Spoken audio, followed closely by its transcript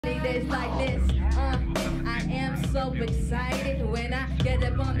always like this. I am so excited when I get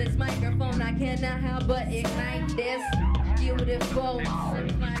up on this microphone. I cannot help but ignite this beautiful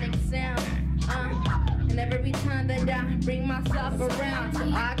symphonic sound. And every time that I bring myself around to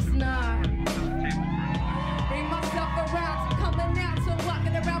Oxnard, bring myself around to coming out, to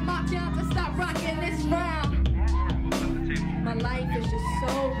walking around my town, to stop rocking this round. My life is just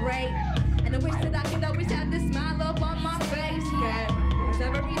so great, and I wish that I could always have this smile up on my face, yeah. Cause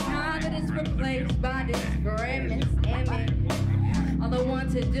every time that it's replaced by this grimace image, all I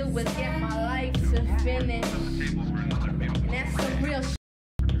want to do is get my life to finish. And that's some real shit.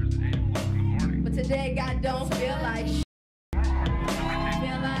 But today God don't feel like shit.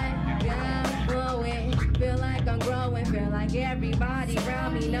 Feel like I'm growing, feel like I'm growing, feel like everybody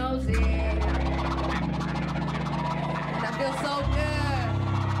around me knows it. And I feel so good.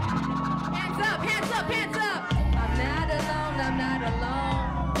 Hands up, hands up, hands up. I'm not alone, I'm not alone.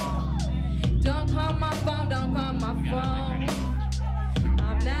 Don't call my phone, don't call my phone.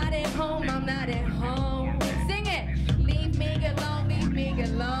 I'm not at home, I'm not at home. Sing it. Leave me alone, leave me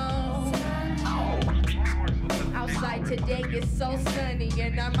alone. Outside today is so sunny,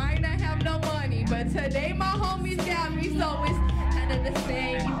 and I might not have no money, but today my homies got me, so it's kind of the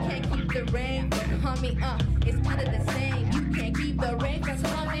same. You can't keep the rain from coming up. It's kind of the same. You can't keep the rain from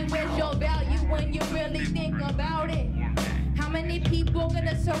coming. Where's your value when you really think about it? How many people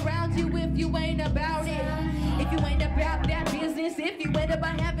gonna surround you if you ain't about it? If you ain't about that business, if you ain't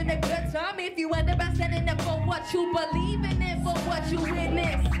about having a good time, if you ain't about standing up for what you believe in and for what you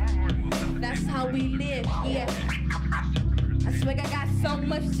witness. That's how we live, yeah. I swear I got so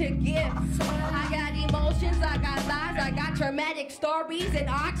much to give. I got emotions, I got lies, I got traumatic stories, and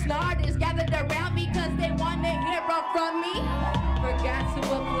Oxnard is gathered around me because they want to hear from me. Forgot to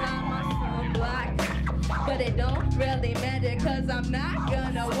apply my sunblock, but it don't really matter cause I'm not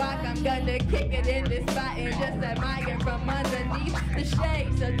gonna walk. I'm gonna kick it in this spot and just admire from underneath the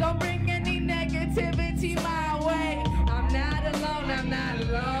shade. So don't bring any negativity my way. I'm not alone, I'm not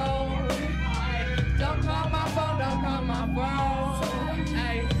alone. Don't call my phone, don't call my phone.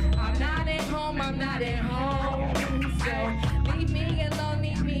 Ay, I'm not at home, I'm not at home. So leave me alone,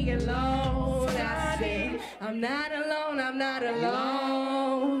 leave me alone. I said, I'm not alone, I'm not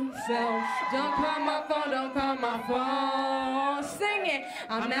alone. So don't call my phone, don't call my phone. Sing it.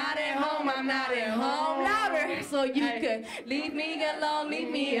 I'm not at home, I'm not at home. Louder, so you could leave me alone,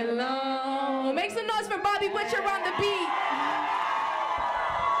 leave me alone. Make some noise for Bobby Butcher on the beat.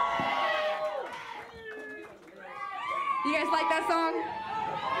 You guys like that song?